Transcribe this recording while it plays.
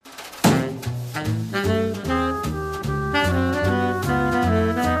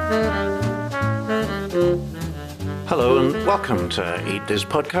Hello and welcome to Eat This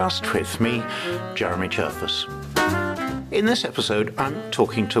Podcast with me, Jeremy Cherfas. In this episode, I'm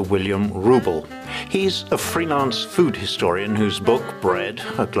talking to William Ruble. He's a freelance food historian whose book, Bread,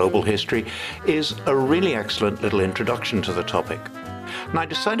 A Global History, is a really excellent little introduction to the topic. And I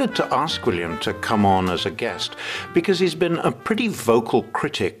decided to ask William to come on as a guest because he's been a pretty vocal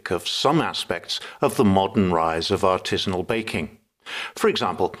critic of some aspects of the modern rise of artisanal baking. For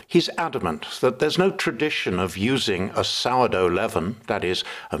example, he's adamant that there's no tradition of using a sourdough leaven, that is,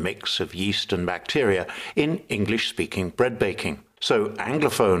 a mix of yeast and bacteria, in English-speaking bread baking. So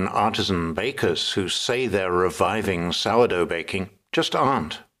Anglophone artisan bakers who say they're reviving sourdough baking just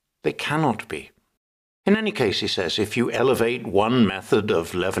aren't. They cannot be. In any case, he says, if you elevate one method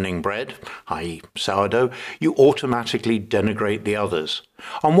of leavening bread, i.e. sourdough, you automatically denigrate the others.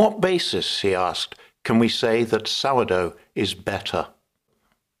 On what basis, he asked, can we say that sourdough is better?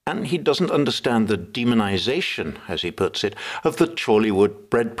 And he doesn't understand the demonization, as he puts it, of the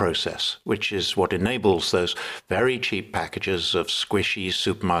Chorleywood bread process, which is what enables those very cheap packages of squishy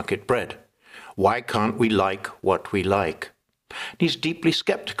supermarket bread. Why can't we like what we like? He's deeply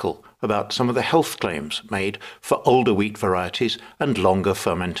skeptical about some of the health claims made for older wheat varieties and longer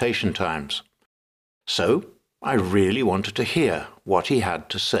fermentation times. So, I really wanted to hear what he had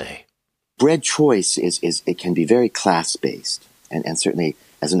to say. Bread choice it can be very class-based, and certainly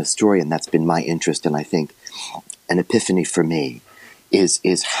as an historian, that's been my interest, and I think an epiphany for me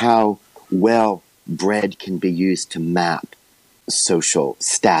is how well bread can be used to map social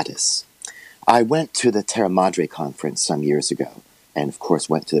status. I went to the Terra Madre conference some years ago, and of course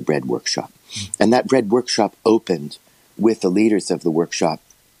went to the bread workshop. And that bread workshop opened with the leaders of the workshop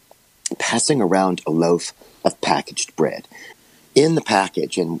passing around a loaf of packaged bread in the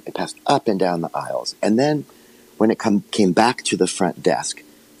package, and it passed up and down the aisles. And then when it came back to the front desk,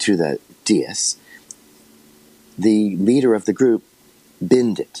 to the dais, the leader of the group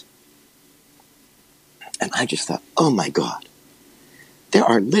binned it. And I just thought, oh my God, there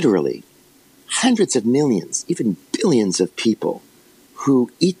are literally hundreds of millions, even billions of people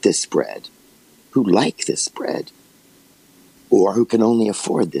who eat this bread, who like this bread, or who can only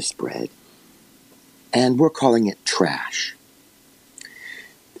afford this bread, and we're calling it trash.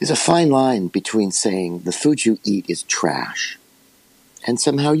 There's a fine line between saying the food you eat is trash and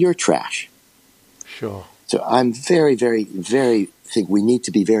somehow you're trash. Sure. So I'm very, very, very think we need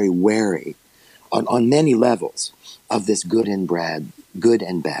to be very wary on many levels of this good and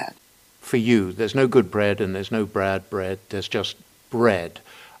bad. For you, there's no good bread and there's no bad bread. There's just bread.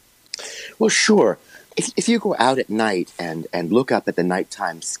 Well, sure. If you go out at night and look up at the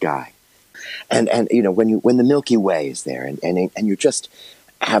nighttime sky, and you know when the Milky Way is there, and you just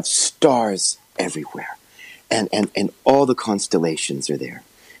have stars everywhere, and all the constellations are there.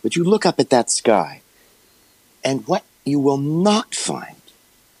 But you look up at that sky, and what you will not find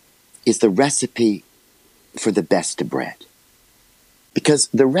is the recipe for the best of bread. Because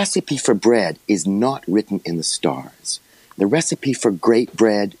the recipe for bread is not written in the stars. The recipe for great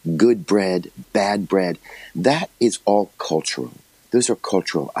bread, good bread, bad bread, that is all cultural. Those are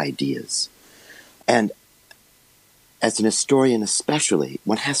cultural ideas. And as an historian especially,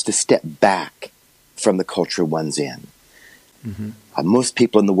 one has to step back from the culture one's in. Mm-hmm. Most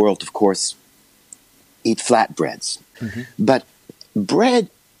people in the world, of course, eat flatbreads. Mm-hmm. But bread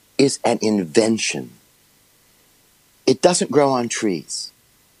is an invention. It doesn't grow on trees.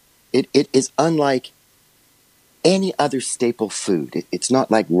 It is unlike any other staple food. It's not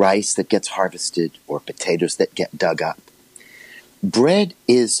like rice that gets harvested or potatoes that get dug up. Bread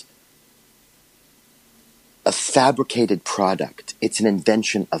is a fabricated product. It's an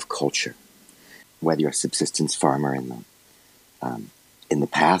invention of culture. Whether you're a subsistence farmer in the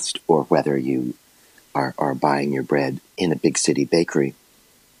past, or whether you are buying your bread in a big city bakery,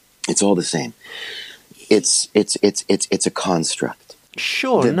 it's all the same. It's a construct.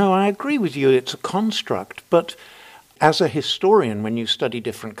 Sure, no, I agree with you. It's a construct, but as a historian, when you study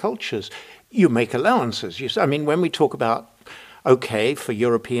different cultures, you make allowances. When we talk about, okay, for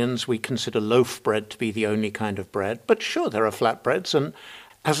Europeans, we consider loaf bread to be the only kind of bread, but sure, there are flatbreads, and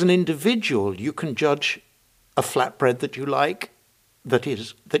as an individual, you can judge a flatbread that you like, that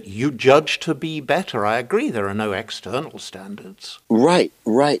you judge to be better. I agree, there are no external standards. Right,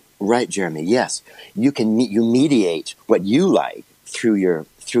 Jeremy. Yes, you mediate what you like through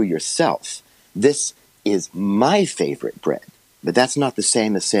yourself. This is my favorite bread, but that's not the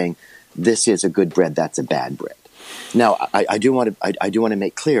same as saying this is a good bread, that's a bad bread. Now, I do want to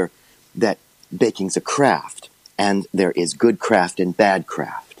make clear that baking's a craft, and there is good craft and bad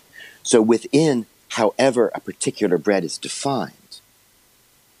craft. So within however a particular bread is defined,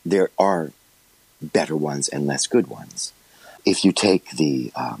 there are better ones and less good ones. If you take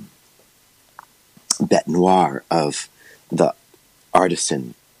the bête noire of the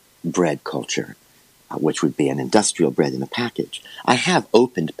artisan bread culture, which would be an industrial bread in a package. I have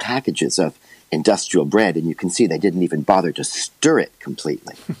opened packages of industrial bread, and you can see they didn't even bother to stir it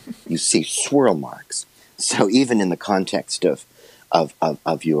completely. You see swirl marks. So even in the context of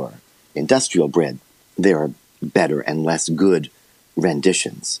your industrial bread, there are better and less good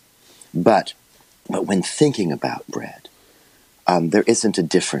renditions. But when thinking about bread, there isn't a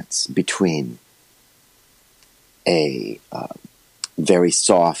difference between a very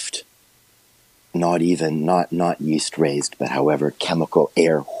soft, not yeast raised, but however chemical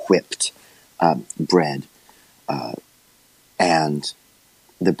air whipped bread, and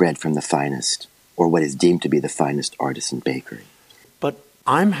the bread from the finest, or what is deemed to be the finest artisan bakery. But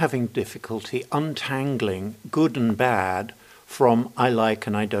I'm having difficulty untangling good and bad from I like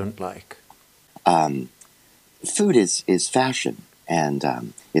and I don't like. Food is fashion,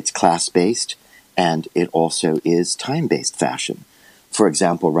 and it's class-based, and it also is time-based fashion. For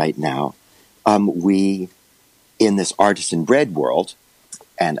example, right now, we, in this artisan bread world,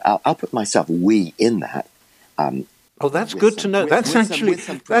 and I'll put myself "we" in that. That's good to know. That's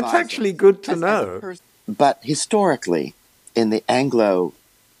actually good to know. But historically, in the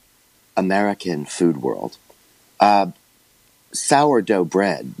Anglo-American food world, sourdough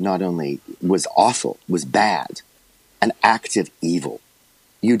bread not only was awful, was bad, an active evil.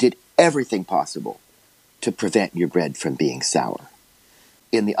 You did everything possible to prevent your bread from being sour.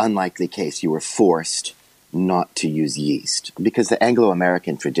 In the unlikely case, you were forced not to use yeast, because the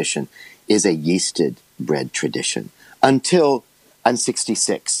Anglo-American tradition is a yeasted bread tradition. Until I'm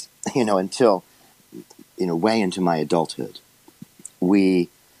 66, until way into my adulthood, we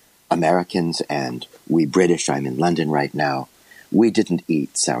Americans and we British, I'm in London right now, we didn't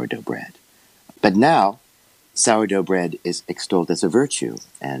eat sourdough bread. But now, sourdough bread is extolled as a virtue,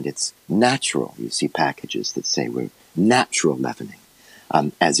 and it's natural. You see packages that say we're natural leavening,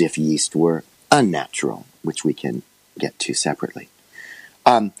 as if yeast were unnatural, which we can get to separately.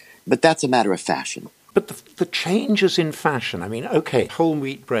 But that's a matter of fashion. But the changes in fashion, whole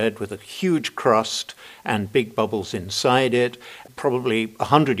wheat bread with a huge crust and big bubbles inside it. Probably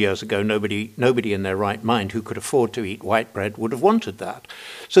 100 years ago, nobody in their right mind who could afford to eat white bread would have wanted that.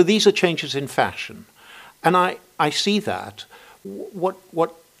 So these are changes in fashion. And I see that.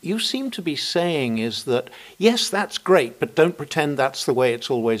 What you seem to be saying is that, yes, that's great, but don't pretend that's the way it's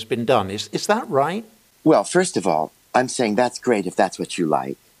always been done. Is that right? Well, first of all, I'm saying that's great if that's what you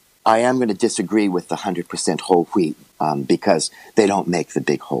like. I am going to disagree with the 100% whole wheat because they don't make the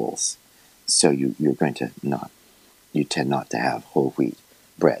big holes. So you tend not to have whole wheat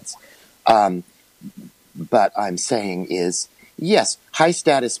breads. But I'm saying is, yes, high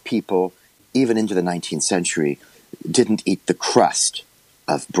status people, even into the 19th century, didn't eat the crust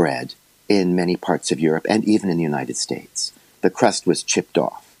of bread in many parts of Europe and even in the United States. The crust was chipped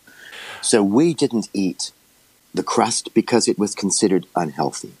off. So we didn't eat the crust because it was considered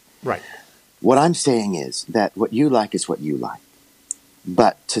unhealthy. Right. What I'm saying is that what you like is what you like.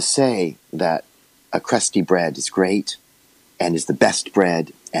 But to say that a crusty bread is great and is the best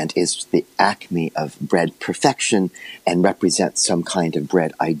bread and is the acme of bread perfection and represents some kind of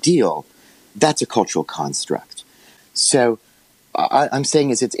bread ideal, that's a cultural construct. So I'm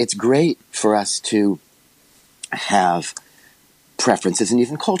saying is it's great for us to have preferences and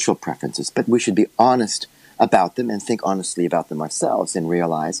even cultural preferences, but we should be honest about them and think honestly about them ourselves and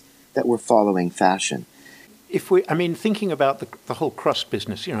realize that we're following fashion. Thinking about the whole crust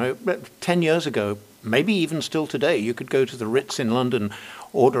business, 10 years ago, maybe even still today, you could go to the Ritz in London,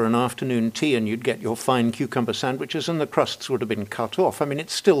 order an afternoon tea, and you'd get your fine cucumber sandwiches, and the crusts would have been cut off.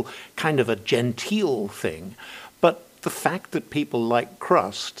 It's still kind of a genteel thing. But the fact that people like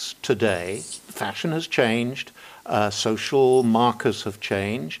crusts today, fashion has changed, social markers have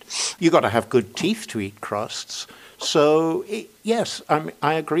changed. You've got to have good teeth to eat crusts. So, yes,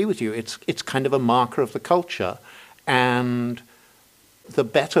 I agree with you. It's kind of a marker of the culture. And the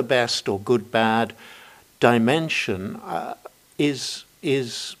better, best, or good, bad dimension is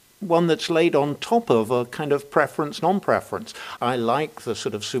one that's laid on top of a kind of preference, non-preference. I like the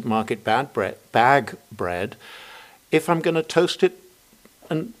sort of supermarket bag bread if I'm going to toast it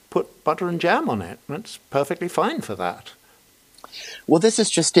and put butter and jam on it. It's perfectly fine for that. Well, this is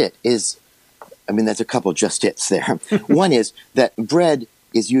just it. There's a couple just its there. One is that bread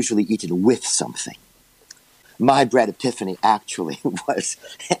is usually eaten with something. My bread epiphany actually was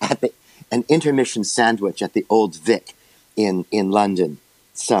at an intermission sandwich at the Old Vic in London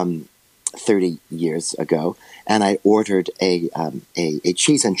some 30 years ago, and I ordered a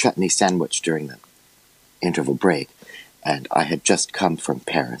cheese and chutney sandwich during the interval break. And I had just come from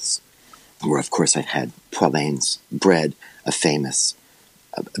Paris, where, of course, I'd had Poulain's bread, a famous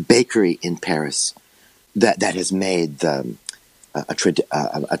bakery in Paris that has made a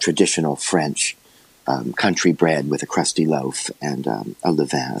traditional French country bread with a crusty loaf and a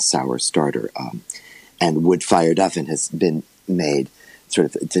levain, a sour starter, and wood-fired oven has been made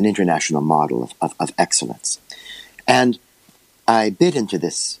it's an international model of excellence. And I bit into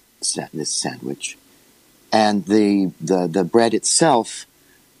this sandwich, and the bread itself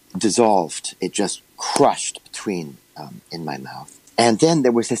dissolved. It just crushed between in my mouth. And then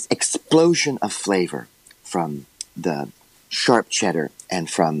there was this explosion of flavor from the sharp cheddar and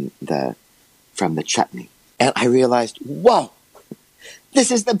from the chutney. And I realized, whoa,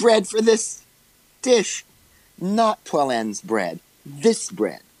 this is the bread for this dish, not Poulain's bread, this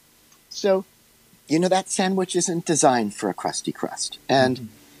bread. So, that sandwich isn't designed for a crusty crust. And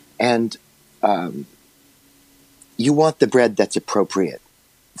you want the bread that's appropriate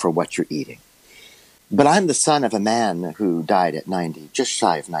for what you're eating. But I'm the son of a man who died at 90, just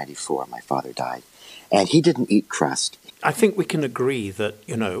shy of 94. My father died. And he didn't eat crust. I think we can agree that,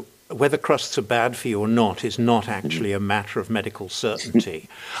 whether crusts are bad for you or not is not actually a matter of medical certainty.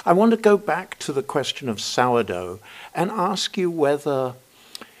 I want to go back to the question of sourdough and ask you whether,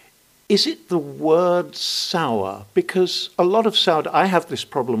 is it the word sour? Because a lot of sourdough, I have this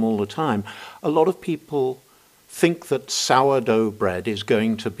problem all the time, a lot of people think that sourdough bread is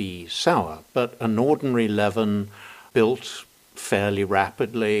going to be sour, but an ordinary leaven built fairly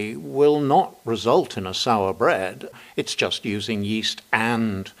rapidly will not result in a sour bread. It's just using yeast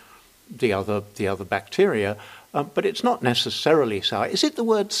and the other bacteria, but it's not necessarily sour. Is it the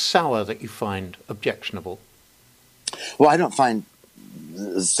word sour that you find objectionable? Well, I don't find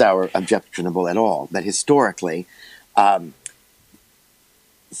sour objectionable at all, but historically,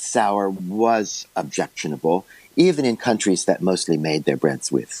 sour was objectionable, even in countries that mostly made their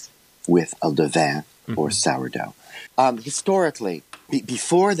breads with a levain or sourdough. Historically,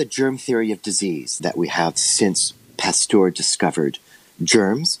 before the germ theory of disease that we have since Pasteur discovered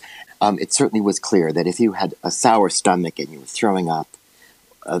germs, it certainly was clear that if you had a sour stomach and you were throwing up,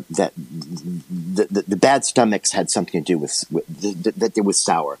 that the bad stomachs had something to do with that it was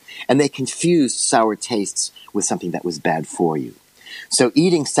sour. And they confused sour tastes with something that was bad for you. So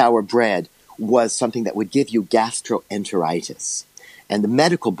eating sour bread was something that would give you gastroenteritis. And the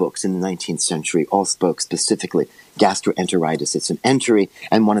medical books in the 19th century all spoke specifically gastroenteritis. It's an entry,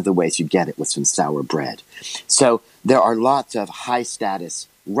 and one of the ways you get it was from sour bread. So there are lots of high-status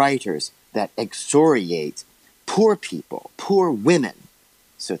writers that excoriate poor people, poor women.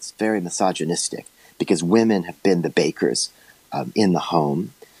 So it's very misogynistic because women have been the bakers in the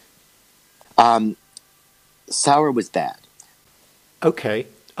home. Sour was bad. Okay.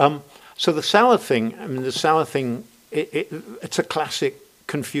 So the sour thing, it's a classic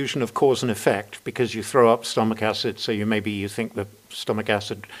confusion of cause and effect because you throw up stomach acid, so you think the stomach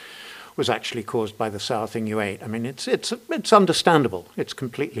acid was actually caused by the sour thing you ate. I mean, it's understandable. It's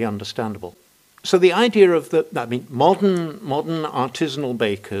completely understandable. So the idea of modern artisanal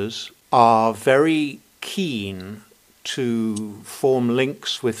bakers are very keen to form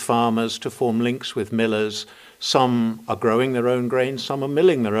links with farmers, to form links with millers. Some are growing their own grain, some are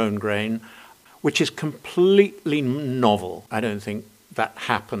milling their own grain, which is completely novel. I don't think that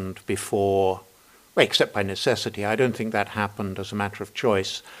happened before, except by necessity. I don't think that happened as a matter of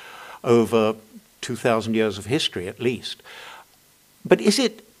choice over 2,000 years of history, at least. But is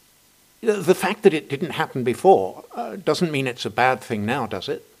it, the fact that it didn't happen before doesn't mean it's a bad thing now, does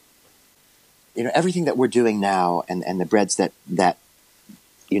it? Everything that we're doing now and the breads that the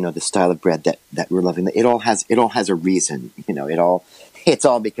style of bread that we're loving, it all has a reason. It's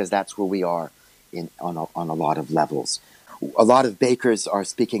all because that's where we are on a lot of levels. A lot of bakers are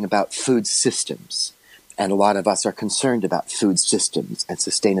speaking about food systems, and a lot of us are concerned about food systems and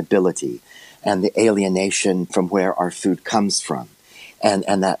sustainability and the alienation from where our food comes from. And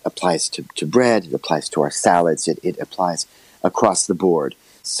that applies to bread, it applies to our salads, it applies across the board.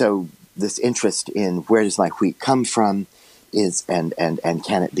 So this interest in where does my wheat come from is and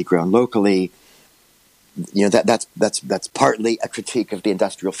can it be grown locally? That's partly a critique of the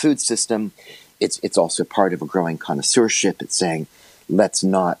industrial food system. It's also part of a growing connoisseurship. It's saying, let's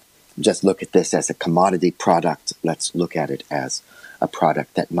not just look at this as a commodity product. Let's look at it as a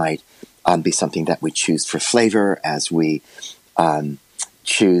product that might be something that we choose for flavor as we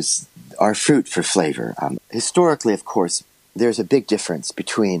choose our fruit for flavor. Historically, of course, there's a big difference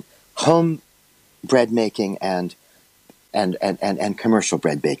between home bread making and and commercial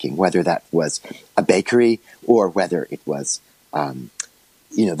bread baking, whether that was a bakery or whether it was,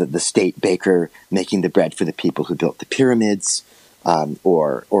 the state baker making the bread for the people who built the pyramids,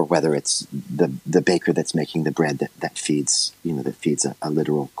 or whether it's the baker that's making the bread that feeds a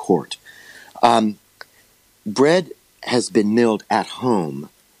literal court. Bread has been milled at home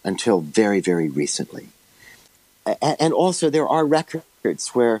until very, very recently, and also there are records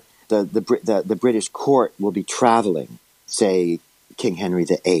where the British court will be traveling, say King Henry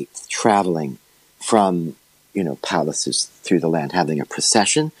VIII, traveling from palaces through the land, having a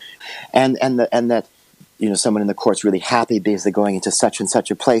procession, and that someone in the court's really happy because they're going into such and such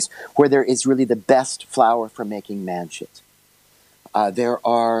a place where there is really the best flour for making manchet. There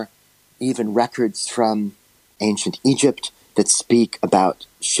are even records from ancient Egypt that speak about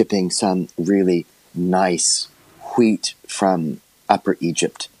shipping some really nice wheat from Upper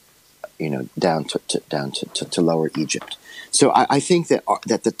Egypt, down to Lower Egypt. So I think that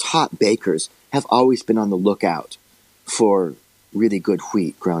the top bakers have always been on the lookout for really good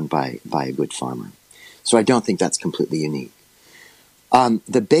wheat grown by a good farmer. So I don't think that's completely unique.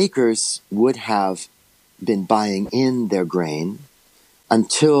 The bakers would have been buying in their grain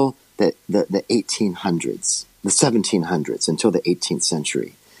until the 1800s, the 1700s, until the 18th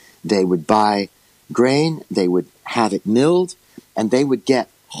century. They would buy grain, they would have it milled, and they would get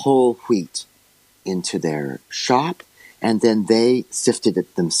whole wheat into their shop, and then they sifted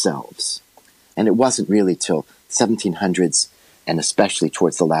it themselves. And it wasn't really till 1700s, and especially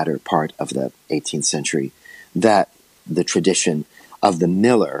towards the latter part of the 18th century, that the tradition of the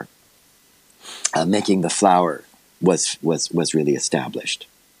miller making the flour was really established.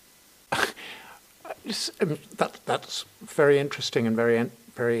 That's very interesting and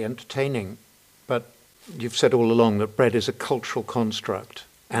very entertaining. But you've said all along that bread is a cultural construct,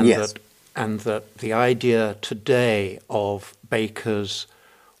 and yes. that the idea today of bakers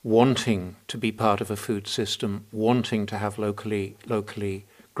wanting to be part of a food system, wanting to have locally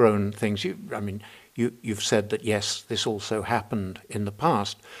grown things. You've said that yes, this also happened in the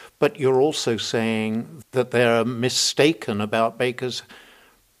past, but you're also saying that they're mistaken about bakers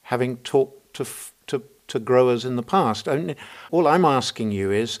having talked to growers in the past. All I'm asking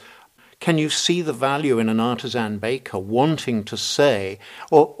you is, can you see the value in an artisan baker wanting to say,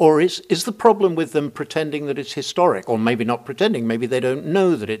 or is the problem with them pretending that it's historic, or maybe not pretending, maybe they don't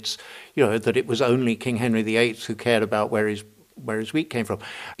know that it's, that it was only King Henry VIII who cared about where his wheat came from.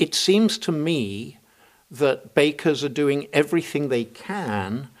 It seems to me that bakers are doing everything they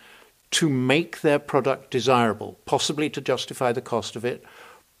can to make their product desirable, possibly to justify the cost of it,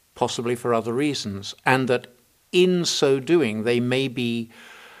 possibly for other reasons, and that in so doing they may be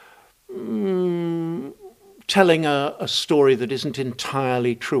telling a story that isn't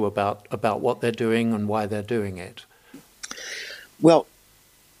entirely true about what they're doing and why they're doing it. Well,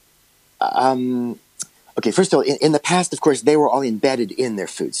 okay, first of all, in the past, of course, they were all embedded in their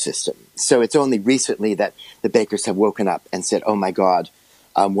food system. So it's only recently that the bakers have woken up and said, oh my God,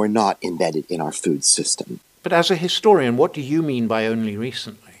 we're not embedded in our food system. But as a historian, what do you mean by only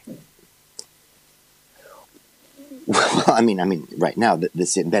recently? Well, I mean, right now,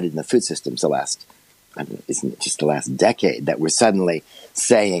 this embedded in the food system is isn't it just the last decade that we're suddenly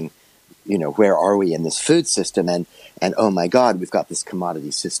saying, where are we in this food system? And oh my God, we've got this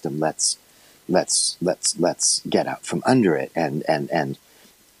commodity system. Let's get out from under it and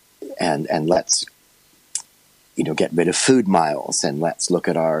let's get rid of food miles, and let's look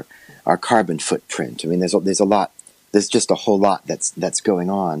at our carbon footprint. I mean, there's just a whole lot that's going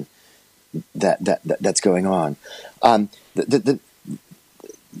on. That's going on.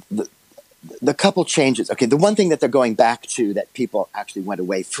 The couple changes. Okay, the one thing that they're going back to that people actually went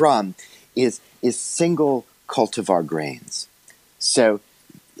away from is single cultivar grains. So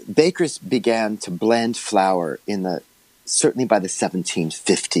bakers began to blend flour certainly by the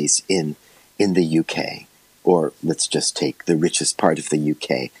 1750s in the UK, or let's just take the richest part of the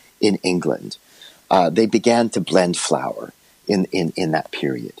UK in England. They began to blend flour in that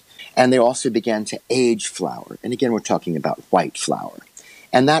period. And they also began to age flour. And again, we're talking about white flour.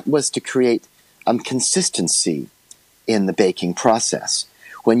 And that was to create consistency in the baking process.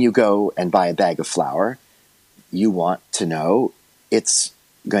 When you go and buy a bag of flour, you want to know it's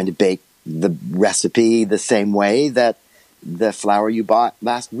going to bake the recipe the same way that the flour you bought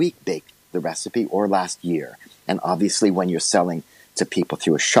last week baked the recipe, or last year. And obviously, when you're selling to people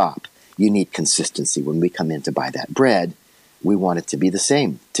through a shop, you need consistency. When we come in to buy that bread, we want it to be the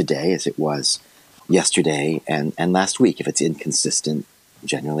same today as it was yesterday and last week. If it's inconsistent,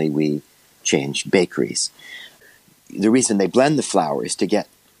 generally we change bakeries. The reason they blend the flour is to get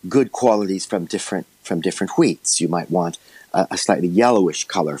good qualities from different wheats. You might want a slightly yellowish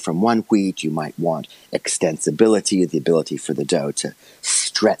color from one wheat. You might want extensibility, the ability for the dough to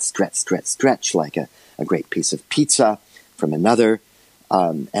stretch like a great piece of pizza from another.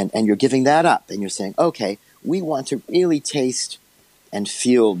 And you're giving that up, and you're saying, okay, we want to really taste and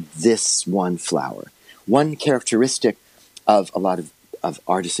feel this one flour. One characteristic of a lot of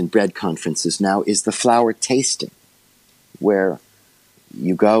artisan bread conferences now is the flour tasting, where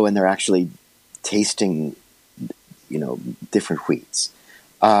you go and they're actually tasting, different wheats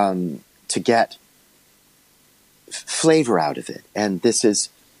to get flavor out of it. And this is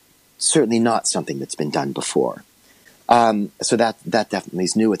certainly not something that's been done before. So that definitely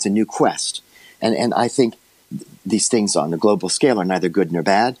is new. It's a new quest. And I think these things on a global scale are neither good nor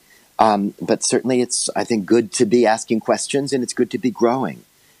bad. But certainly it's, I think, good to be asking questions, and it's good to be growing.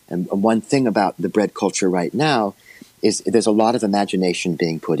 And one thing about the bread culture right now is there's a lot of imagination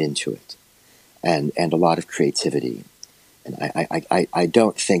being put into it, and a lot of creativity. And I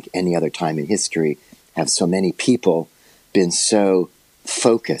don't think any other time in history have so many people been so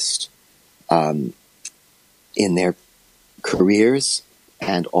focused in their careers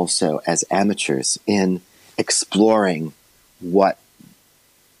and also as amateurs in exploring what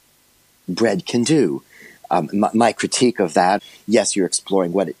bread can do. My critique of that, yes, you're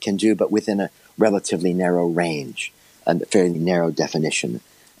exploring what it can do, but within a relatively narrow range, a fairly narrow definition,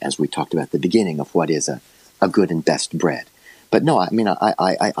 as we talked about at the beginning, of what is a good and best bread. But no, I mean,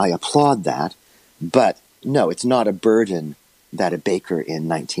 I applaud that, but no, it's not a burden that a baker in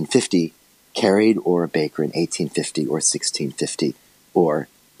 1950 carried, or a baker in 1850 or 1650 or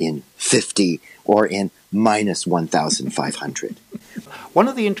in 50 or in minus 1,500. One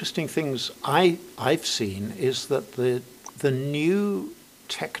of the interesting things I've seen is that the new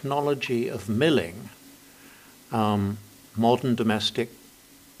technology of milling, modern domestic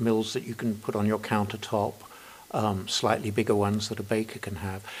mills that you can put on your countertop, slightly bigger ones that a baker can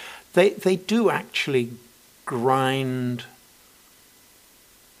have, they do actually grind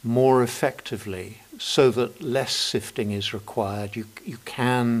more effectively so that less sifting is required. You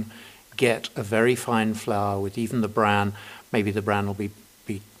can get a very fine flour with even the bran. Maybe the bran will be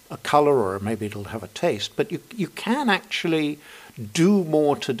a color, or maybe it'll have a taste, but you can actually do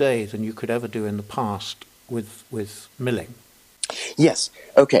more today than you could ever do in the past with milling. Yes.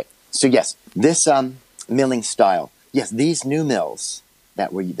 Okay. So yes, this milling style. Yes, these new mills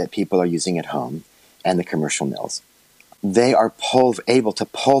that people are using at home, and the commercial mills, they are able to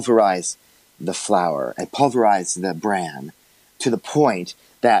pulverize the flour and pulverize the bran to the point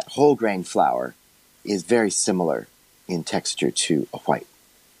that whole grain flour is very similar in texture to a white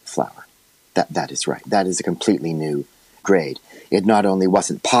flour. That is right. That is a completely new grade. It not only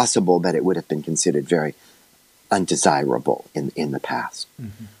wasn't possible, but it would have been considered very undesirable in the past.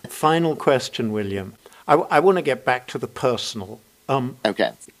 Mm-hmm. Final question, William. I want to get back to the personal.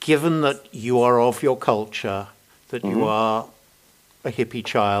 Okay. Given that you are of your culture, that you are a hippie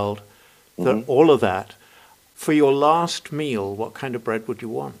child, that all of that, for your last meal, what kind of bread would you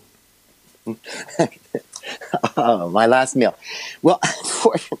want? Oh, my last meal. Well,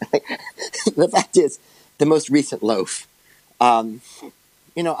 unfortunately, the fact is, the most recent loaf. I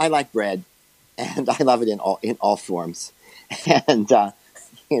like bread, and I love it in all forms. And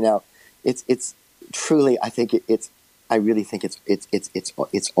it's truly, I think I really think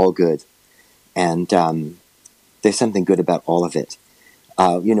it's all good, and there's something good about all of it.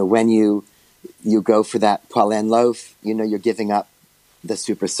 When you go for that Poilâne loaf, you're giving up the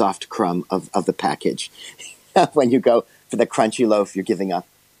super soft crumb of the package. When you go for the crunchy loaf, you're giving up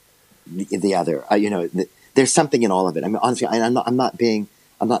the other. There's something in all of it. I mean, honestly, I'm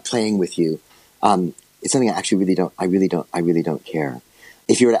not playing with you. It's something I really don't care.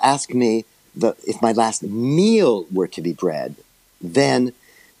 If you were to ask me if my last meal were to be bread, then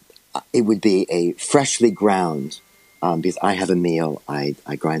it would be a freshly ground, because I have a meal. I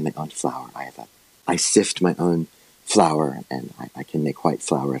grind my own flour. I sift my own flour, and I can make white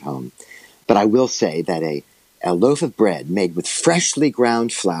flour at home. But I will say that a loaf of bread made with freshly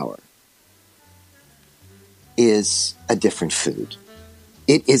ground flour is a different food.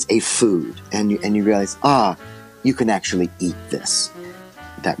 It is a food, and you realize, you can actually eat this.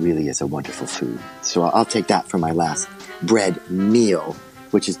 That really is a wonderful food. So I'll take that for my last bread meal,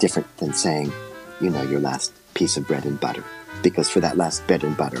 which is different than saying, your last piece of bread and butter. Because for that last bread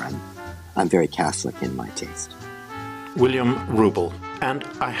and butter, I'm very Catholic in my taste. William Ruble. And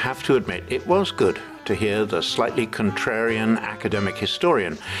I have to admit, it was good to hear the slightly contrarian academic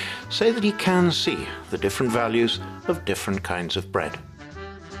historian say that he can see the different values of different kinds of bread.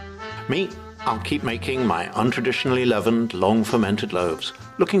 Me, I'll keep making my untraditionally leavened, long fermented loaves,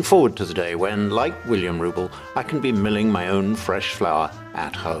 looking forward to the day when, like William Rubel, I can be milling my own fresh flour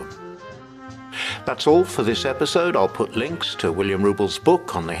at home. That's all for this episode. I'll put links to William Rubel's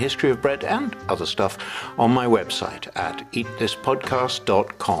book on the history of bread and other stuff on my website at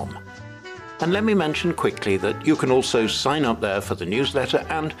eatthispodcast.com. And let me mention quickly that you can also sign up there for the newsletter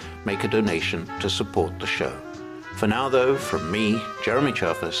and make a donation to support the show. For now, though, from me, Jeremy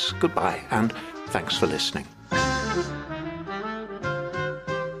Cherfas, goodbye and thanks for listening.